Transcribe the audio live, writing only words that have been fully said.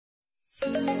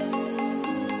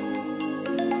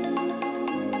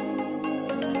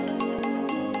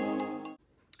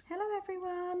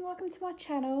everyone, welcome to my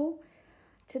channel.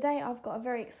 Today I've got a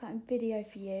very exciting video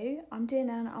for you. I'm doing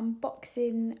an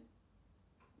unboxing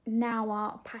Now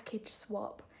Art package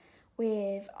swap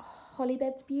with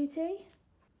HollieBedsBeauty.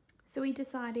 So we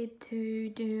decided to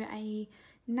do a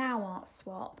Now Art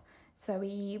swap. So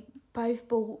we both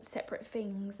bought separate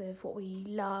things of what we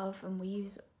love and we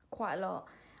use quite a lot.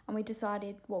 And we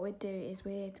decided what we'd do is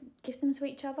we'd give them to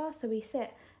each other. So we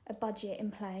set a budget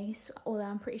in place, although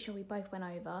I'm pretty sure we both went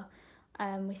over.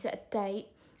 We set a date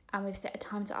and we've set a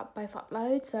time to both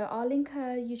upload. So I'll link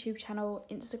her YouTube channel,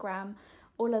 Instagram,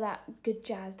 all of that good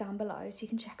jazz down below so you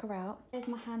can check her out. There's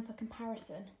my hand for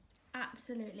comparison.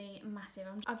 Absolutely massive.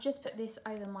 I've just put this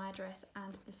over my address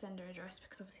and the sender address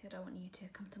because obviously I don't want you to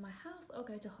come to my house or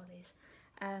go to Hollie's.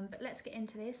 But let's get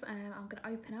into this. I'm going to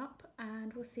open up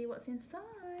and we'll see what's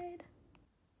inside.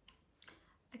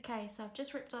 Okay, so I've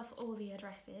just ripped off all the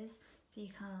addresses so you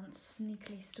can't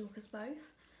sneakily stalk us both.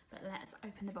 But let's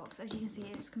open the box. As you can see,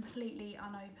 it's completely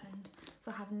unopened,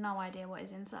 so I have no idea what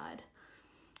is inside.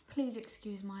 Please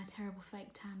excuse my terrible fake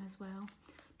tan as well.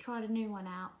 Tried a new one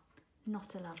out,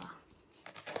 not a lover.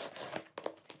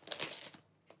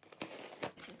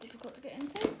 This is difficult to get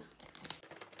into.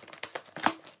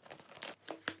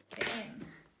 Get in.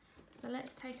 So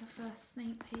let's take a first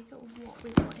sneak peek at what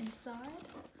we've got inside.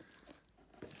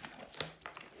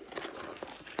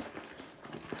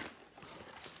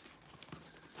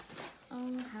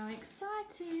 Oh, how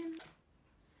exciting.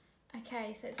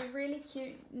 Okay, so it's a really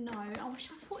cute note. I wish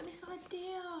I thought of this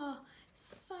idea.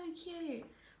 It's so cute.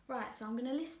 Right, so I'm going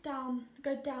to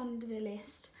go down the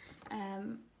list,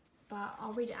 but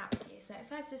I'll read it out to you. So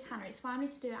first says, Hannah, it's finally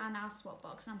to do our Now swap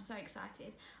box and I'm so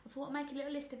excited. I thought I'd make a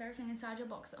little list of everything inside your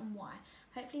box and why.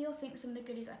 Hopefully you'll think some of the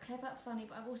goodies are clever, funny,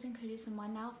 but I've also included some of my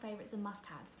Now favourites and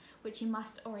must-haves, which you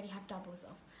must already have doubles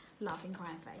of. Love in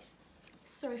crying face.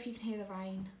 Sorry if you can hear the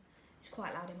rain. It's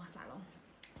quite loud in my salon.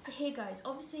 So here goes,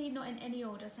 obviously not in any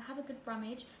order, so have a good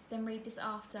rummage, then read this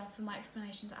after for my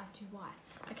explanations as to why.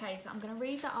 Okay, so I'm going to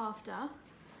read that after,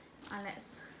 and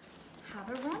let's have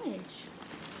a rummage.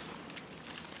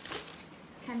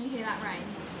 Can you hear that rain?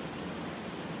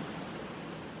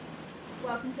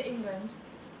 Welcome to England.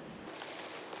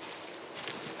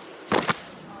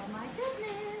 Oh my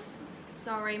goodness.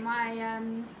 Sorry, my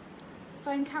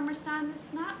phone camera stand has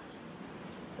snapped,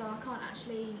 so I can't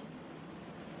actually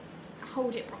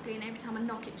hold it properly, and every time I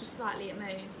knock it just slightly it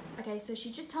moves. Okay, so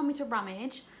she just told me to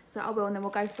rummage, so I will, and then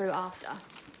we'll go through after.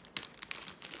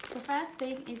 The first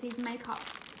thing is these makeup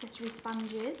accessory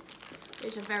sponges,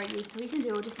 which are very useful. You can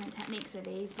do all different techniques with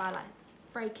these by like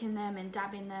breaking them and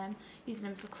dabbing them, using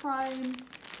them for chrome,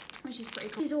 which is pretty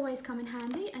cool. These always come in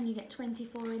handy, and you get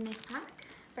 24 in this pack.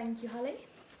 Thank you, Hollie.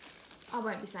 I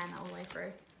won't be saying that all the way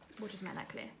through. We'll just make that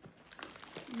clear.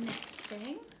 Next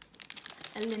thing,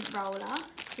 a lint roller.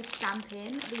 For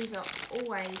stamping. These are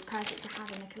always perfect to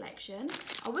have in a collection.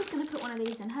 I was going to put one of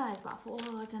these in hers, but I thought,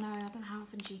 oh, I don't know how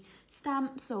often she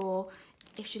stamps or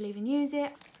if she'll even use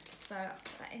it. So I'll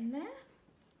put that in there.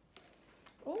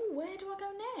 Oh, where do I go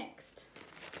next?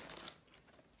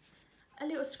 A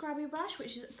little scrubby brush,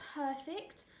 which is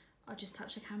perfect. I'll just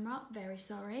touch the camera up, very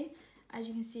sorry. As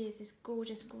you can see, it's this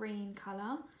gorgeous green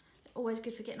colour. Always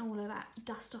good for getting all of that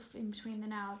dust off in between the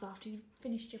nails after you've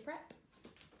finished your prep.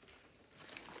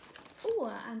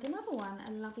 Oh, and another one,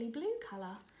 a lovely blue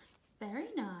colour. Very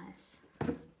nice.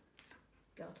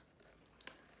 God.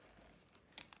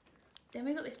 Then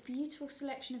we've got this beautiful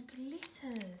selection of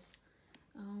glitters.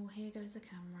 Oh, here goes the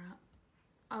camera.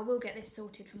 I will get this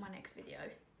sorted for my next video.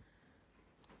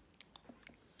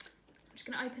 I'm just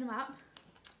going to open them up.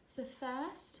 So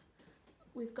first,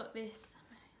 we've got this,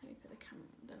 let me put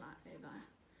the light over.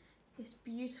 This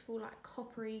beautiful like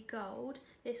coppery gold.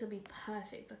 This will be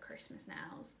perfect for Christmas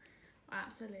nails. I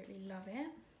absolutely love it.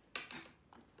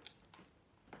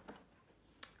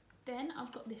 Then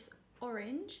I've got this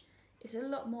orange. It's a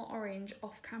lot more orange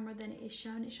off camera than it is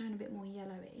shown. It's shown a bit more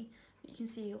yellowy. But you can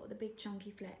see you've got the big chunky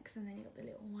flecks and then you've got the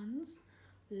little ones.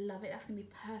 Love it. That's going to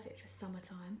be perfect for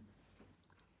summertime.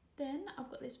 Then I've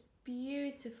got this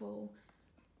beautiful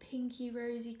pinky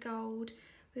rosy gold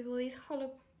with all these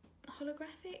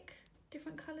holographic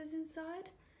different colours inside.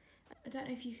 I don't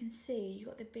know if you can see, you've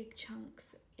got the big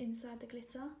chunks inside the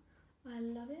glitter. I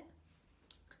love it.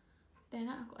 Then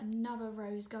I've got another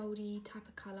rose goldy type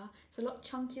of colour. It's a lot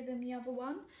chunkier than the other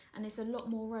one, and it's a lot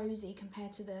more rosy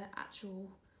compared to the actual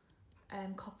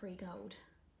coppery gold.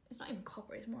 It's not even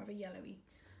copper, it's more of a yellowy.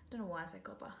 I don't know why I say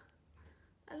copper.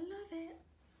 I love it.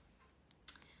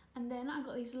 And then I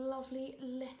got these lovely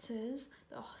letters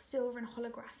that are silver and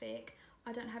holographic.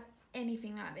 I don't have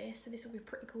anything like this, so this will be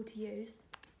pretty cool to use.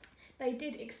 They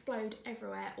did explode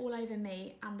everywhere, all over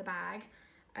me and the bag.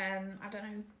 I don't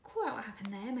know quite what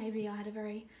happened there. Maybe I had a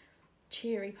very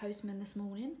cheery postman this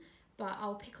morning, but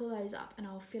I'll pick all those up and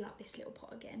I'll fill up this little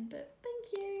pot again, but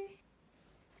thank you.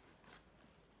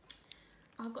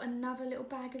 I've got another little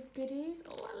bag of goodies.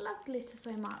 Oh, I love glitter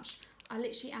so much. I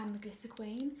literally am the glitter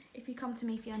queen. If you come to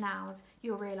me for your nails,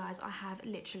 you'll realise I have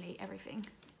literally everything.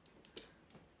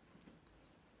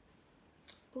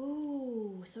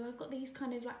 Ooh, so I've got these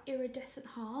kind of like iridescent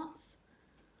hearts.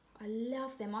 I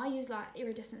love them. I use like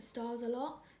iridescent stars a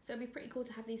lot, so it'd be pretty cool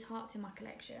to have these hearts in my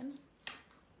collection.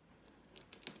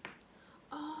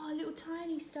 Oh, little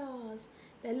tiny stars.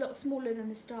 They're a lot smaller than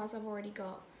the stars I've already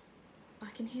got. I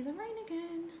can hear the rain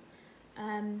again.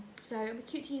 So it'd be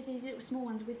cute to use these little small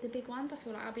ones with the big ones. I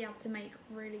feel like I'll be able to make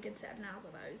a really good set of nails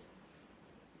with those.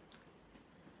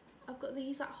 I've got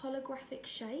these like holographic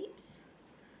shapes.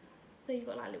 So you've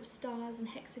got like little stars and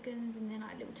hexagons, and then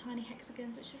like little tiny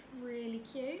hexagons, which is really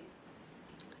cute.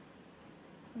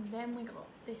 And then we got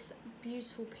this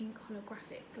beautiful pink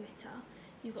holographic glitter.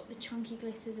 You've got the chunky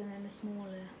glitters and then the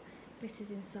smaller glitters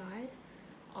inside.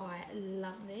 I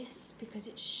love this because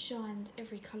it just shines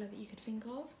every colour that you could think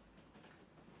of.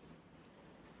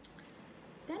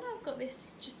 Then I've got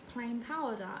this just plain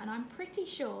powder, and I'm pretty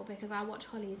sure, because I watch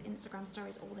Hollie's Instagram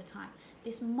stories all the time,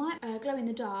 this might glow in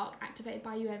the dark, activated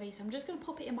by UV, so I'm just going to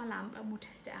pop it in my lamp and we'll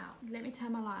test it out. Let me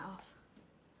turn my light off.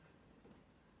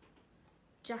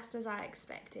 Just as I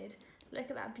expected. Look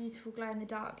at that beautiful glow in the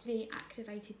dark UV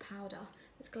activated powder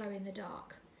that's glow in the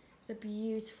dark. It's a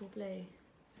beautiful blue.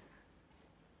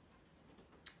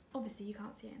 Obviously you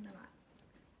can't see it in the light.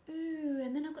 Ooh,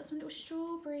 and then I've got some little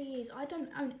strawberries. I don't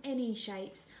own any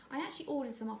shapes. I actually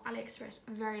ordered some off AliExpress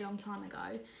a very long time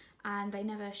ago and they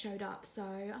never showed up, so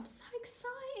I'm so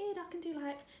excited. I can do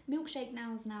like milkshake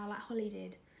nails now like Hollie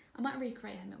did. I might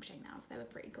recreate her milkshake nails, they were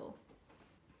pretty cool.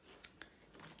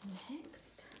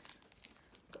 Next,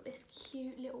 I've got this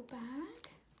cute little bag.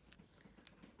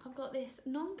 I've got this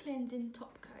non-cleansing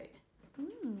top coat.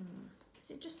 Is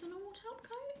it just a normal top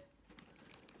coat?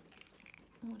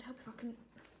 Oh, it would help if I can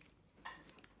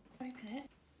open it.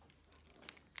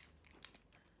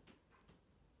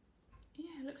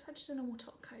 Yeah, it looks like just a normal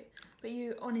top coat. But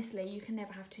honestly, you can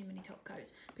never have too many top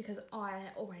coats, because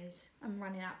I always am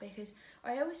running out, because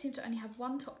I always seem to only have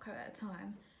one top coat at a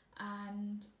time,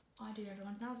 and I do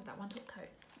everyone's nails with that one top coat,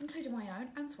 including my own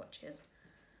and swatches.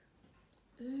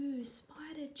 Ooh,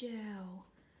 spider gel.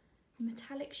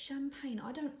 Metallic champagne.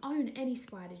 I don't own any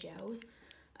spider gels.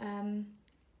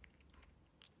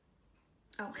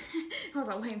 Oh, I was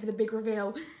like waiting for the big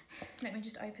reveal. Let me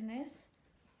just open this.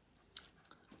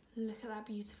 Look at that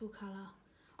beautiful colour.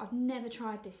 I've never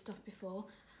tried this stuff before,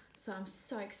 so I'm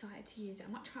so excited to use it.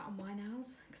 I might try it on my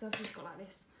nails, because I've just got like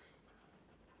this,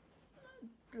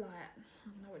 like, I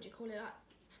don't know, what do you call it, like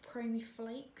creamy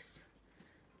flakes.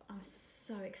 I'm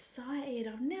so excited.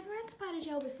 I've never had spider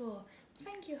gel before.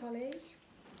 Thank you, Hollie.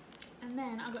 And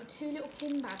then I've got two little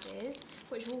pin badges,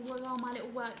 which will go on my little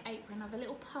work apron. I have a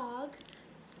little pug.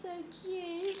 So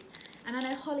cute. And I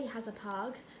know Hollie has a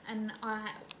pug, and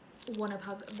I want a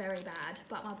pug very bad,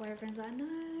 but my boyfriend's like, no,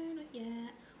 not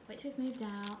yet. Wait till we've moved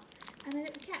out. And a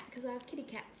little cat, because I have kitty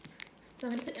cats. So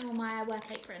I'm going to put them on my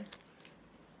work apron.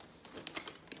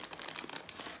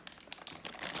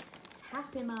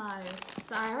 Tassimo.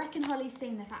 So I reckon Hollie's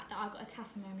seen the fact that I've got a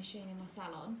Tassimo machine in my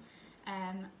salon.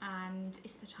 And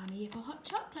it's the time of year for hot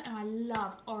chocolate, and I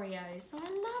love Oreos, so I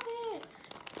love it.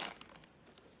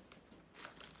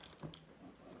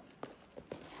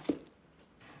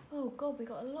 Oh god, we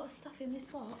got a lot of stuff in this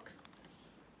box.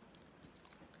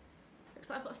 Looks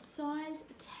like I've got a size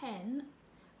 10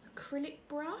 acrylic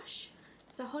brush.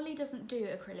 So Hollie doesn't do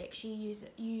acrylic, she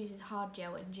uses hard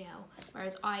gel and gel,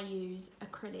 whereas I use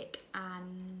acrylic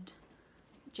and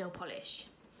gel polish.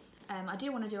 I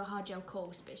do want to do a hard gel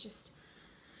course, but it's just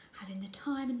having the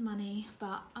time and money,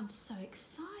 but I'm so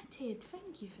excited.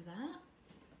 Thank you for that.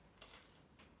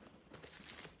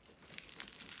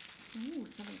 Ooh,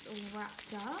 something's all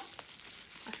wrapped up.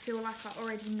 I feel like I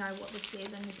already know what this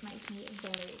is, and this makes me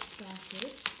very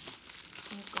excited.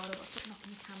 Oh god, I've got something up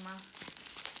on the camera.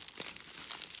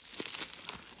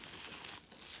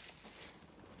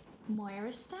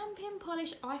 Moira stamping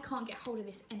polish. I can't get hold of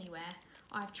this anywhere.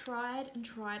 I've tried and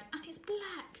tried, and it's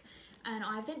black. And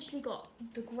I eventually got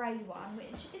the grey one,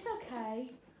 which is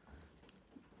okay,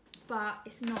 but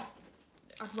it's not.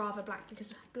 I'd rather black,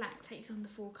 because black takes on the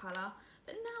full colour.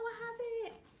 But now I have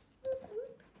it. Whoop,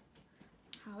 whoop.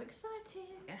 How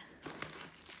exciting.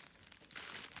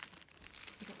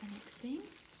 get the next thing.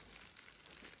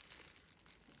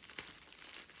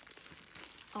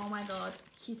 Oh my god,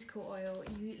 cuticle oil.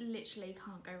 You literally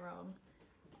can't go wrong.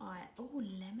 Oh,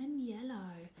 lemon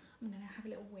yellow. I'm gonna have a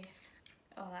little whiff.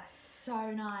 Oh, that's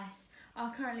so nice.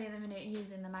 I'm currently in the minute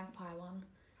using the Magpie one.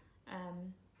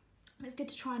 It's good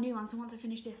to try a new one, so once I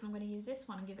finish this, I'm going to use this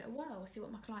one and give it a whirl, see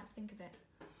what my clients think of it.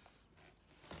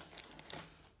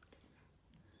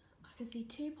 I can see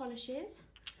 2 polishes,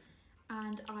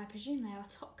 and I presume they are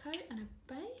top coat and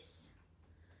a base,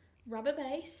 rubber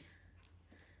base,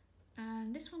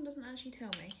 and this one doesn't actually tell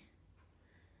me,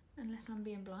 unless I'm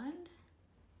being blind.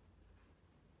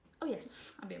 Oh yes,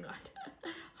 I'm being blind.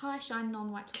 High Shine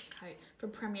Non-White Top Coat from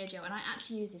Premier Gel, and I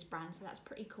actually use this brand, so that's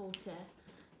pretty cool to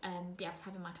be able to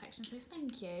have in my collection, so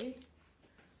thank you.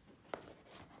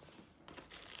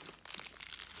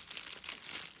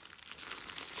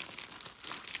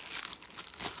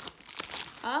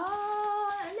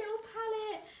 Oh, a little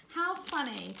palette. How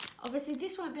funny. Obviously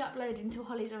this won't be uploaded until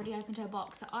Hollie's already opened her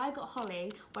box, so I got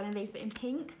Hollie one of these but in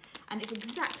pink, and it's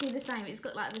exactly the same. It's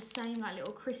got like the same like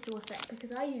little crystal effect,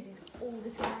 because I use these all the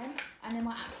time, and they're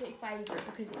my absolute favourite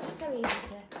because it's just so easy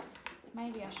to,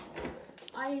 maybe I should,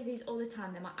 I use these all the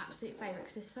time. They're my absolute favourite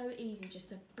because they're so easy just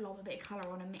to blob a bit of colour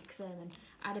on and mix them and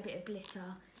add a bit of glitter.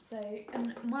 So,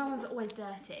 and my ones are always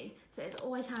dirty, so it's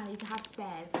always handy to have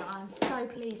spares. So I'm so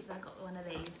pleased that I got one of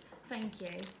these. Thank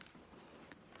you.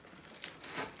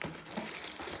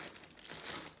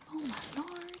 Oh my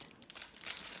lord.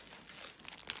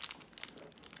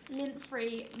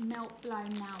 Lint-free melt blown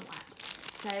nail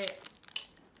wipes. So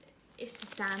it's the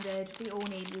standard. We all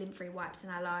need lint-free wipes in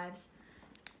our lives.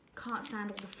 Can't stand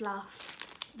all the fluff.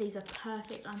 These are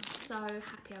perfect. I'm so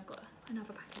happy I've got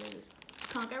another pack of these.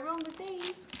 Can't go wrong with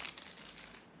these.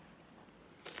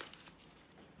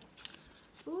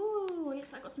 Ooh,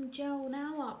 looks like I've got some gel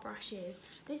nail art brushes.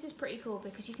 This is pretty cool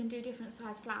because you can do different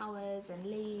size flowers and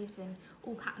leaves and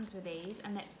all patterns with these,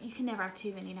 and that you can never have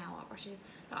too many nail art brushes.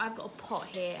 But I've got a pot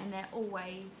here and they're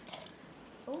always,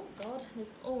 oh god,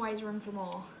 there's always room for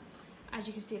more. As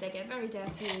you can see, they get very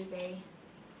dirty easy.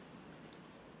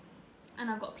 And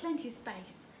I've got plenty of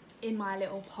space in my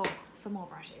little pot for more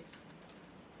brushes.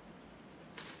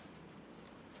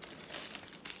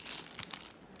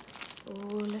 Oh,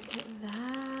 look at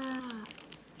that.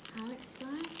 How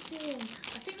exciting.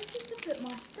 I think this is to put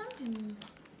my stamping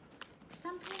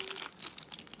plates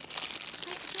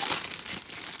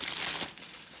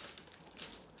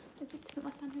in. Is this to put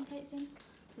my stamping plates in?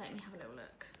 Let me have a little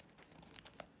look.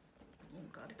 Oh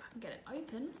god, if I can get it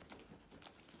open.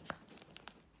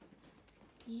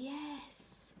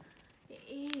 Yes, it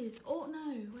is. Oh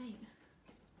no, wait.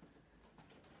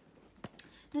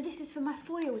 No, this is for my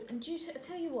foils, and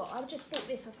tell you what, I just bought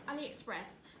this off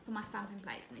AliExpress for my stamping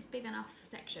plates, and it's big enough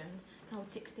sections to hold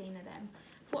 16 of them.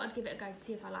 Thought I'd give it a go to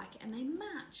see if I like it, and they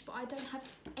match, but I don't have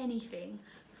anything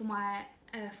for my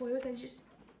foils. They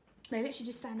literally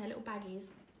just stay in their little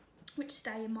baggies, which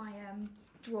stay in my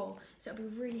drawer, so it'll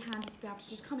be really handy to be able to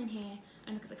just come in here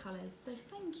and look at the colours, so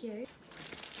thank you.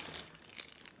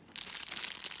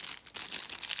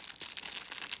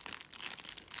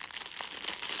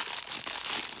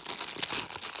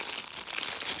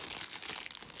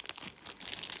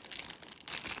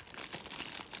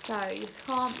 So you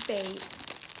can't beat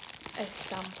a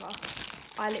stamper.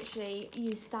 I literally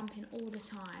use stamping all the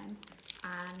time,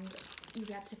 and you'll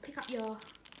be able to pick up your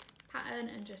pattern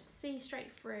and just see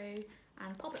straight through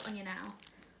and pop it on your nail.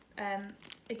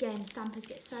 Again, stampers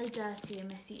get so dirty and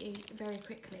messy very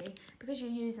quickly. Because you're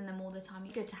using them all the time,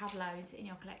 it's good to have loads in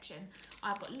your collection.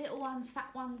 I've got little ones, fat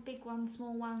ones, big ones,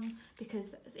 small ones,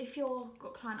 because if you've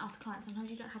got client after client, sometimes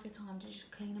you don't have the time to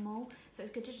just clean them all. So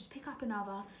it's good to just pick up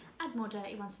another, add more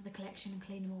dirty ones to the collection and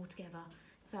clean them all together.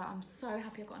 So I'm so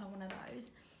happy I've got another one of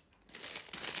those.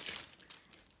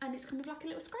 And it's kind of like a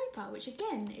little scraper, which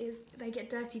again is, they get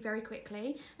dirty very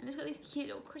quickly. And it's got these cute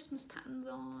little Christmas patterns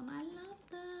on. I love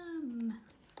them.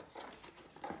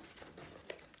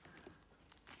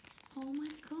 Oh my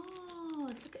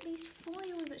god, look at these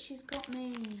foils that she's got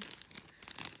me.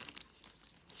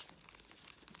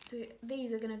 So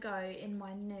these are gonna go in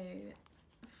my new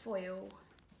foil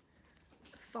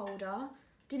folder.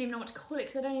 Didn't even know what to call it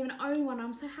because I don't even own one.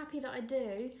 I'm so happy that I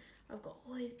do. I've got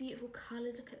all these beautiful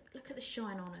colours. Look at the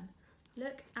shine on them.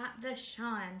 Look at the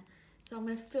shine. So I'm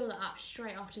going to fill that up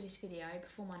straight after this video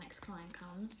before my next client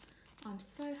comes. I'm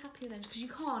so happy with them because you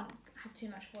can't have too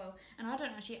much foil. And I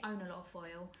don't actually own a lot of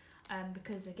foil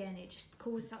because, again, it just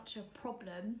caused such a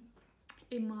problem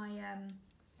in my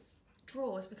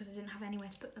drawers because I didn't have anywhere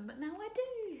to put them. But now I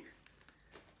do.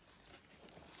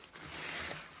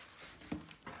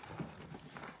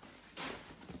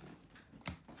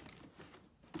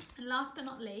 And last but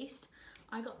not least,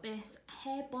 I got this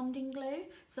hair bonding glue.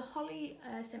 So Hollie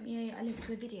sent me a link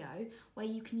to a video where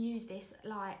you can use this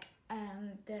like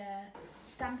the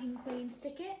Stamping Queen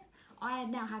Stick It. I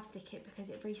now have Stick It because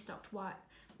it restocked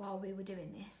while we were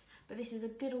doing this. But this is a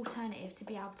good alternative to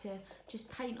be able to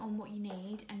just paint on what you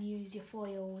need and use your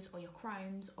foils or your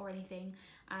chromes or anything.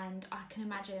 And I can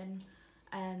imagine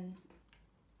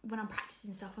when I'm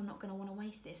practicing stuff, I'm not going to want to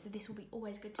waste this. So this will be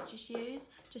always good to just use,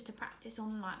 just to practice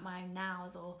on like my own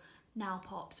nails or nail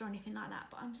pops or anything like that.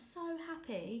 But I'm so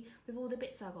happy with all the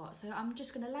bits I got. So I'm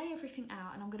just going to lay everything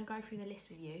out and I'm going to go through the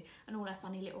list with you and all her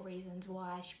funny little reasons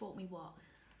why she bought me what.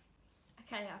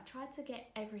 Okay, I've tried to get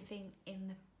everything in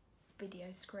the video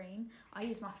screen. I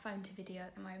use my phone to video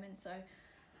at the moment, so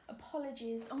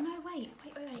apologies. Oh no, wait.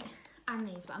 And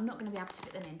these, but I'm not going to be able to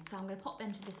fit them in, so I'm going to pop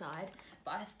them to the side.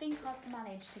 But I think I've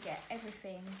managed to get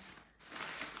everything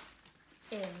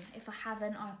in. If I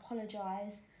haven't, I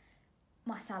apologise.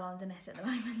 My salon's a mess at the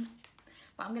moment.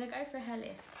 But I'm going to go through her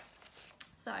list.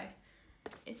 So,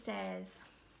 it says...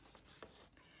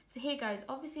 So here goes.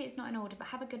 Obviously, it's not in order, but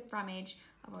have a good rummage.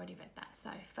 I've already read that. So,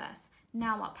 first,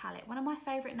 nail art palette. One of my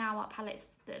favourite nail art palettes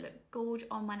that look gorge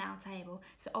on my nail table.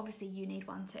 So, obviously, you need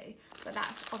one too. But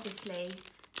that's obviously...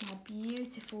 my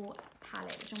beautiful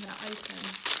palette, which I'm going to open,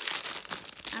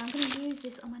 and I'm going to use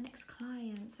this on my next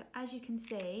client. So as you can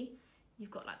see, you've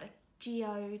got like the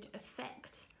geode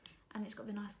effect, and it's got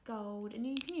the nice gold, and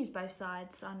you can use both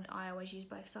sides, and I always use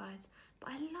both sides,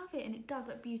 but I love it, and it does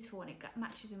look beautiful, and it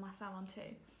matches with my salon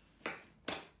too.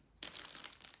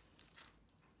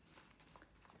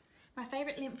 My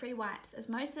favourite lint-free wipes, as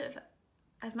most are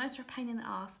a pain in the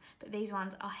arse, but these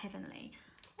ones are heavenly.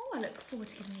 I look forward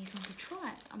to giving these ones a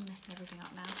try. I'm messing everything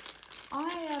up now.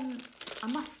 I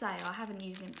must say I haven't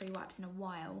used lint-free wipes in a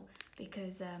while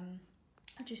because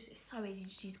it's so easy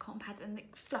to use cotton pads and the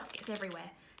fluff gets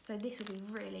everywhere. So this will be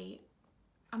really,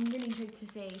 I'm really intrigued to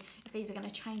see if these are going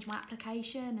to change my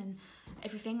application and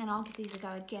everything, and I'll give these a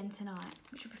go again tonight,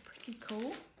 which will be pretty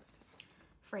cool.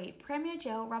 3, Premier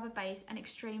Gel, Rubber Base and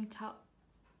Extreme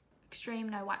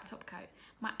No Wipe Top Coat.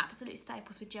 My absolute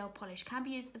staples for gel polish. Can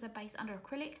be used as a base under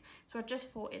acrylic, so I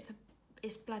just thought it's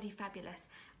bloody fabulous,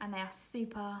 and they are a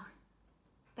super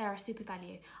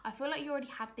value. I feel like you already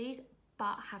have these,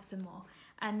 but have some more.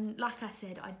 And like I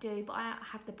said, I do, but I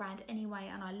have the brand anyway,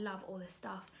 and I love all this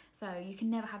stuff. So you can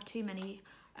never have too many,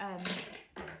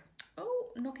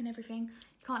 oh, knocking everything.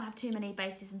 You can't have too many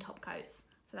bases and top coats.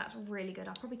 So that's really good.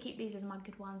 I'll probably keep these as my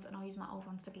good ones, and I'll use my old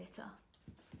ones for glitter.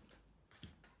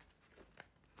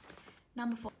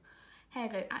 Number 4, hair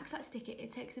glue. Acts like Stick It.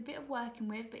 It takes a bit of working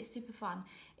with, but it's super fun.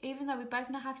 Even though we both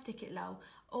now have Stick It lol,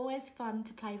 always fun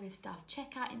to play with stuff.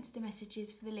 Check out Insta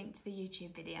messages for the link to the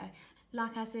YouTube video.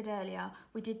 Like I said earlier,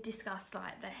 we did discuss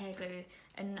like the hair glue,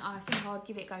 and I think I'll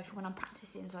give it a go for when I'm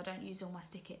practicing, so I don't use all my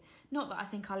Stick It. Not that I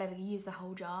think I'll ever use the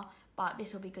whole jar, but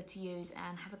this will be good to use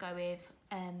and have a go with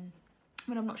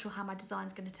when I'm not sure how my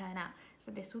design's going to turn out.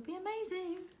 So this will be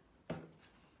amazing.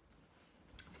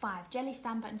 5, jelly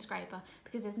stamper and scraper,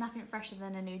 because there's nothing fresher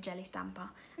than a new jelly stamper.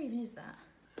 What even is that?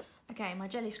 Okay, my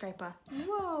jelly scraper.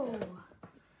 Whoa!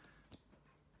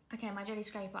 Okay, my jelly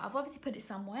scraper. I've obviously put it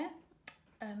somewhere.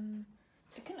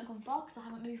 It couldn't have gone far because I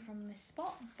haven't moved from this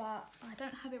spot, but I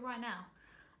don't have it right now.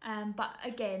 But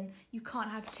again, you can't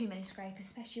have too many scrapers,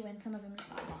 especially when some of them look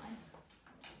like mine.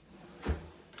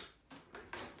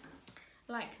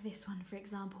 Like this one, for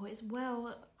example. It's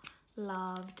well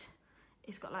loved.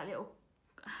 It's got like little,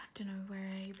 I don't know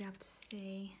where you'll be able to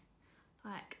see,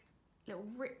 like little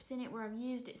rips in it where I've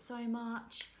used it so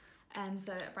much.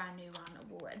 So a brand new one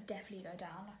will definitely go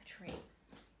down like a treat.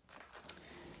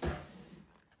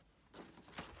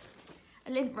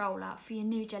 A lint roller for your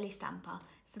new jelly stamper,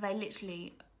 so they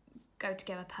literally go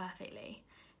together perfectly.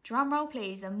 Drum roll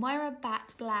please, the Moira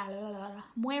Black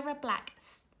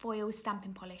foil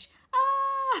stamping polish.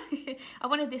 I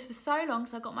wanted this for so long,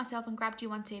 so I got myself and grabbed you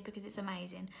one too because it's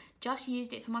amazing. Just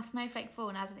used it for my snowflake foil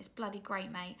and it's bloody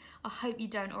great, mate. I hope you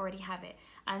don't already have it.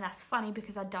 And that's funny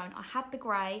because I don't. I have the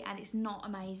grey and it's not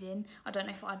amazing. I don't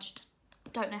know if I just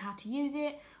don't know how to use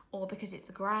it or because it's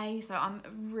the grey. So I'm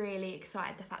really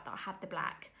excited the fact that I have the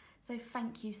black. So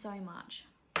thank you so much.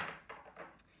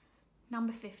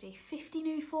 Number 50. 50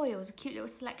 new foils. A cute little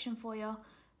selection for you.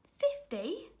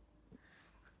 50?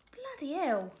 Bloody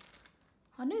hell.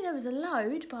 I knew there was a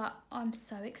load, but I'm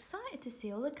so excited to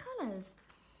see all the colours.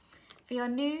 For your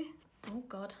new, oh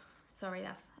God, sorry,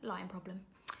 that's a lighting problem.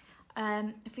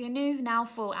 For your new Now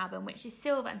Fall album, which is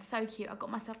silver and so cute, I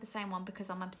got myself the same one because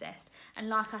I'm obsessed. And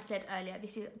like I said earlier,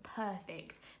 this is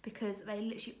perfect because they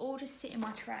literally all just sit in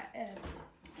my drawer.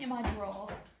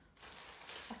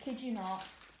 I kid you not.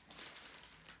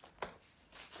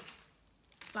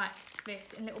 like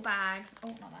this in little bags. Oh,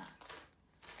 not that.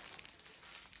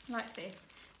 Like this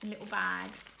in little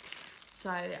bags.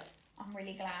 So I'm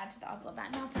really glad that I've got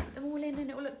that now to put them all in, and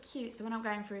it will look cute. So when I'm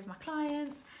going through with my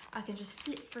clients, I can just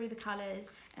flip through the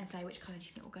colours and say which colour do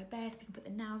you think will go best. We can put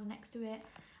the nails next to it,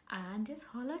 and it's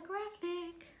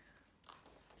holographic.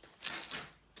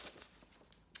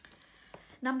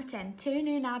 Number 10, 2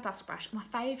 new nail dust brush. My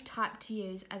fave type to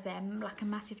use, as they're like a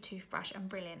massive toothbrush and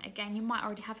brilliant. Again, you might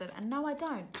already have them, and no, I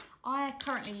don't. I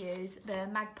currently use the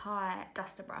Magpie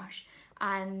duster brush,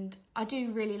 and I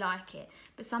do really like it.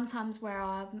 But sometimes where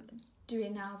I'm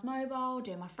doing nails mobile,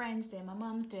 doing my friends, doing my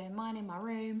mum's, doing mine in my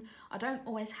room, I don't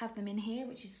always have them in here,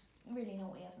 which is really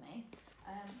naughty of me.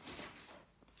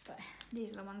 But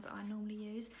these are the ones that I normally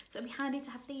use. So it'd be handy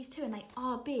to have these too, and they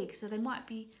are big, so they might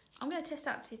be, I'm going to test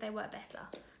out to see if they work better.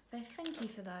 So thank you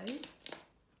for those.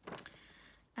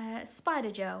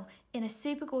 Spider gel in a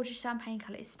super gorgeous champagne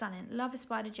colour is stunning. Love a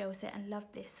spider gel set and love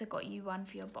this, so got you one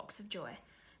for your box of joy.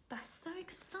 That's so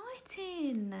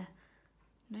exciting.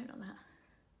 No, not that.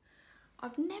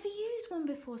 I've never used one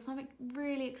before, so I'm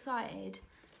really excited.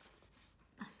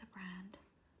 That's the brand.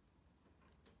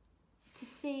 To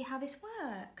see how this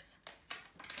works.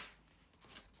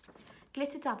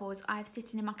 Glitter doubles I have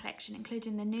sitting in my collection,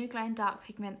 including the new glow and dark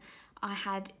pigment I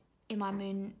had in my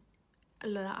moon.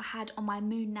 I had on my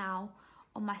moon now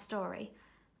on my story.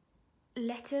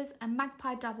 Letters, a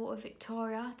magpie double of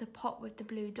Victoria, the pot with the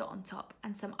blue dot on top,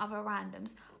 and some other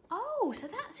randoms. Oh, so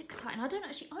that's exciting. I don't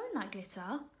actually own that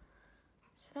glitter.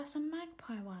 So that's a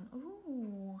magpie one.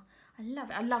 Ooh, I love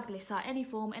it. I love glitter. Any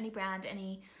form, any brand,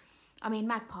 any... I mean,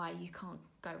 Magpie, you can't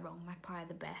go wrong. Magpie are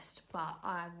the best, but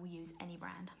I will use any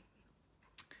brand.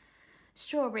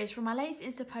 Strawberries from my latest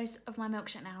Insta post of my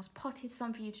milkshake nails. Potted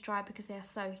some for you to try because they are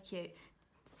so cute.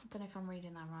 I don't know if I'm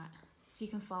reading that right. So you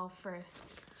can file through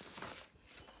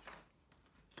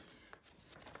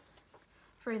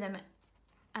them,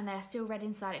 and they're still red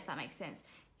inside, if that makes sense.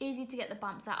 Easy to get the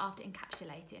bumps out after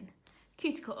encapsulating.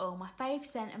 Cuticle oil, my fave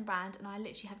scent and brand, and I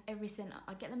literally have every scent.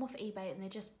 I get them off eBay and they're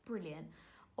just brilliant.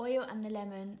 Oil and the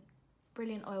lemon,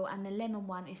 brilliant oil, and the lemon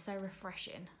one is so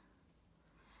refreshing.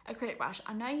 Acrylic brush,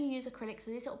 I know you use acrylic,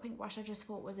 so this little pink brush I just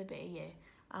thought was a bit of you.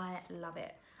 I love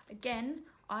it. Again,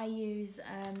 I use,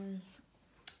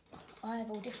 I have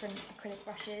all different acrylic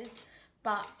brushes,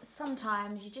 but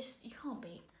sometimes you can't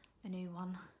beat a new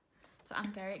one. So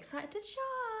I'm very excited to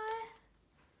try.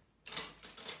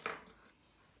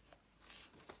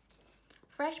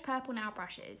 Fresh purple nail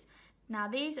brushes. Now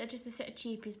these are just a set of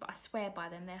cheapies, but I swear by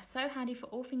them. They are so handy for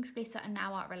all things glitter and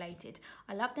nail art related.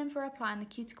 I love them for applying the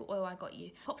cuticle oil I got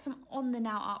you. Pop some on the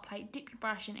nail art plate, dip your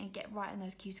brush in and get right in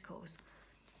those cuticles.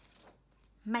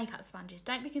 Makeup sponges.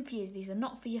 Don't be confused, these are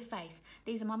not for your face.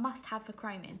 These are my must-have for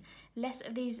chroming. Less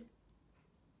of these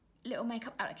little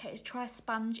makeup applicators. Try a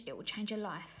sponge, it will change your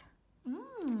life.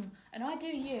 And I do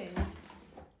use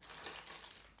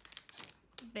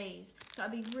these, so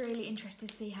I'd be really interested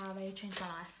to see how they change my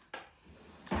life.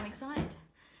 I'm excited.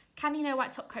 Can you know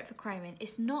white top coat for chroming?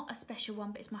 It's not a special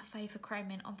one, but it's my favourite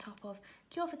chroming on top of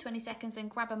cure for 20 seconds, then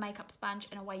grab a makeup sponge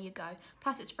and away you go.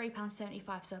 Plus it's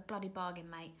 £3.75, so a bloody bargain,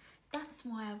 mate. That's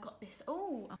why I've got this.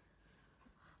 Oh,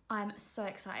 I'm so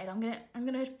excited. I'm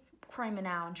gonna chrome it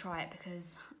now and try it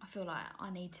because I feel like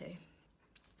I need to.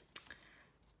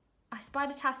 I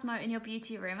spied a Tasmo in your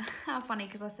beauty room. How funny,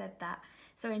 because I said that.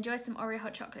 So enjoy some Oreo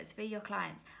hot chocolates for your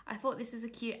clients. I thought this was a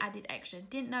cute added extra.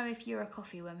 Didn't know if you're a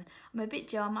coffee woman. I'm a bit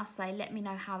Joe, I must say. Let me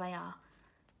know how they are.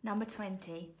 Number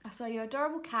 20. I saw your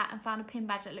adorable cat and found a pin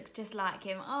badge that looks just like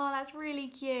him. Oh, that's really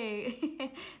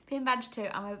cute. Pin badge 2.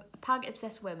 I'm a pug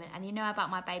obsessed woman, and you know about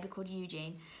my baby called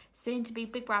Eugene. Soon to be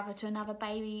big brother to another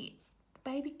baby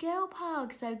girl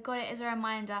pug. So got it as a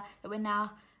reminder that we're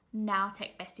now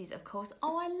tech besties, of course.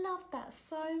 Oh, I love that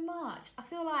so much. I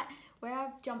feel like where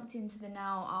I've jumped into the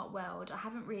nail art world, I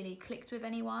haven't really clicked with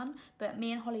anyone, but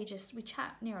me and Hollie we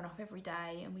chat near enough every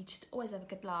day, and we just always have a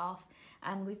good laugh,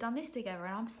 and we've done this together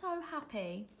and I'm so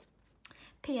happy.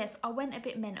 P.S. I went a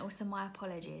bit mental, so my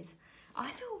apologies.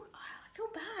 I feel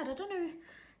bad. I don't know.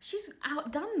 She's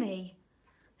outdone me.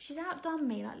 She's outdone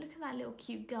me. Like, look at that little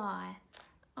cute guy.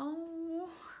 Oh,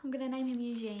 I'm gonna name him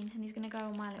Eugene, and he's gonna go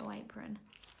on my little apron.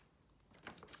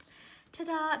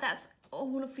 Ta-da, that's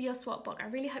all for your swap box. I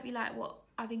really hope you like what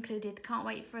I've included. Can't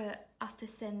wait for us to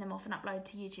send them off and upload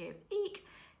to YouTube. Eek!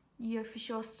 You've for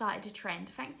sure started a trend.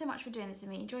 Thanks so much for doing this with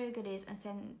me. Enjoy your goodies and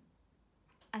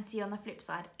see you on the flip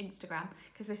side, Instagram,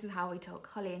 because this is how we talk,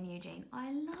 Hollie and Eugene.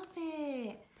 I love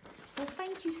it. Well,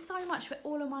 thank you so much for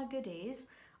all of my goodies.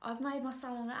 I've made my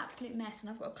salon an absolute mess, and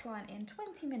I've got a client in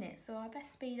 20 minutes, so I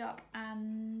best speed up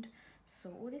and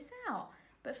sort all this out.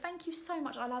 But thank you so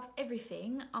much. I love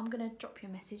everything. I'm going to drop you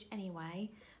a message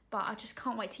anyway, but I just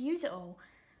can't wait to use it all.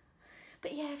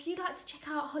 But yeah, if you'd like to check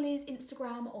out Hollie's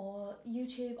Instagram or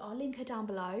YouTube, I'll link her down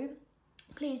below.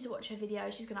 Please do watch her video.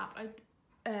 She's going to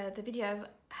upload the video of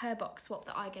her box swap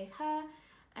that I gave her.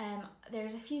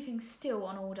 There's a few things still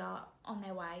on order on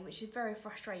their way, which is very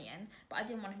frustrating, but I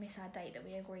didn't want to miss our date that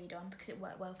we agreed on because it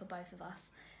worked well for both of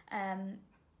us.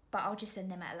 But I'll just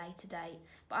send them at a later date.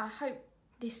 But I hope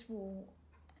we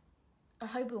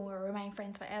will remain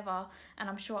friends forever, and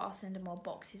I'm sure I'll send her more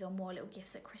boxes or more little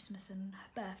gifts at Christmas and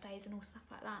birthdays and all stuff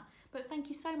like that. But thank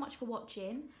you so much for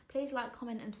watching. Please like,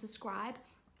 comment and subscribe.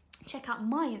 Check out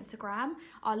my Instagram.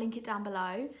 I'll link it down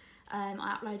below.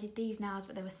 I uploaded these nails,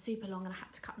 but they were super long and I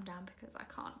had to cut them down because I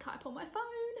can't type on my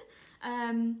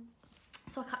phone.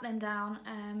 So I cut them down.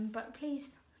 But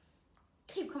please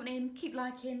keep commenting, keep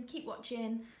liking, keep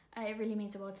watching. It really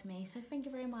means the world to me. So thank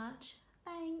you very much.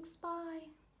 Thanks. Bye.